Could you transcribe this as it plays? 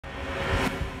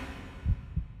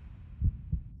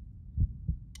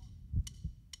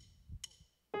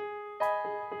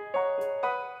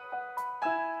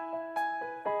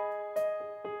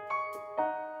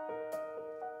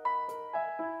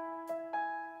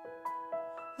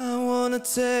wanna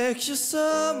take you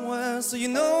somewhere so you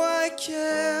know I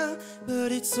care, but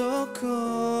it's so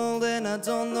cold and I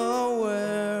don't know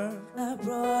where. I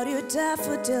brought you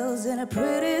daffodils in a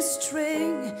pretty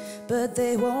string, but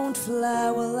they won't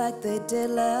flower like they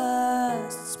did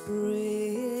last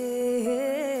spring.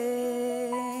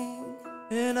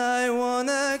 And I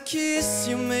wanna kiss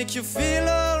you, make you feel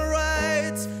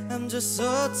alright. I'm just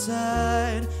so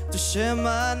tired to share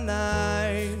my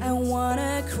night. I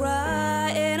wanna cry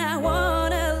and I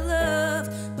wanna love,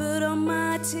 but all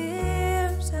my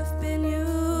tears have been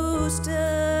used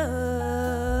up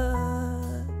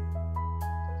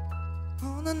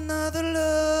On another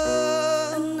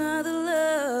love, another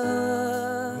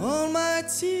love. all my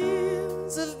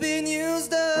tears have been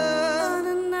used up. On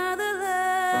another love,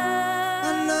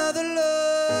 Another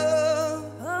love,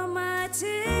 all my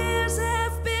tears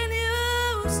have been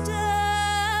used up.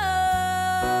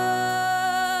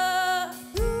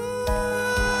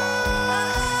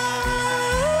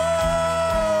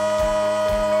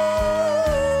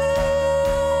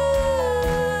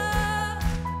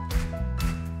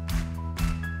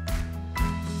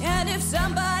 And if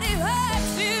somebody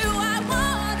hurts you, I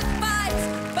wanna fight,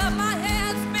 but my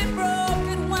hand's been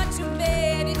broken once you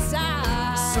made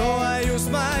inside. so I use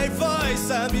my voice.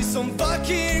 I'll be some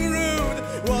fucking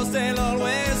rude. Walls they'll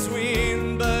always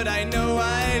win, but I know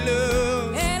I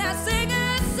lose. And I sing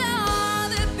a song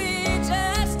that be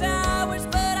just ours,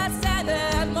 but I send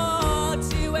them all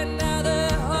to another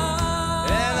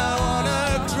heart. And I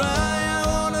wanna cry, I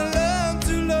wanna learn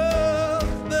to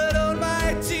love, but all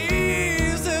my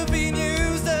tears have been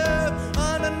used up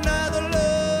on another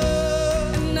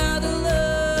love. Another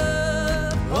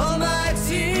love, All my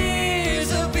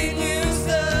tears have been used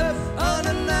up on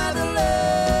another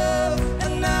love,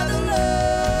 another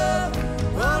love.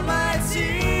 All my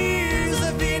tears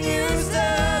have been used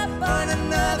up on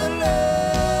another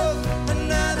love,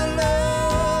 another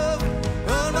love.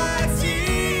 All my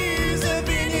tears have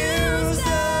been used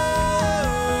up.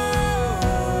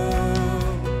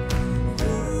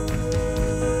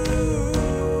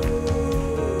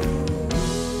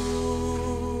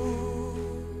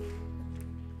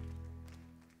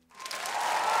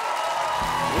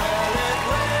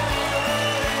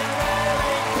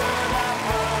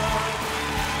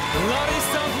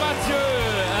 Larissa und Matthieu,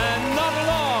 another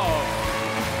love.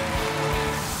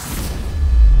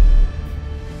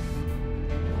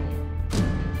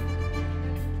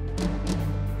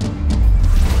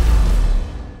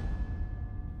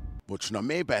 Willst du noch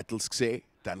mehr Battles sehen?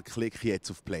 Dann klick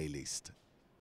jetzt auf die Playlist.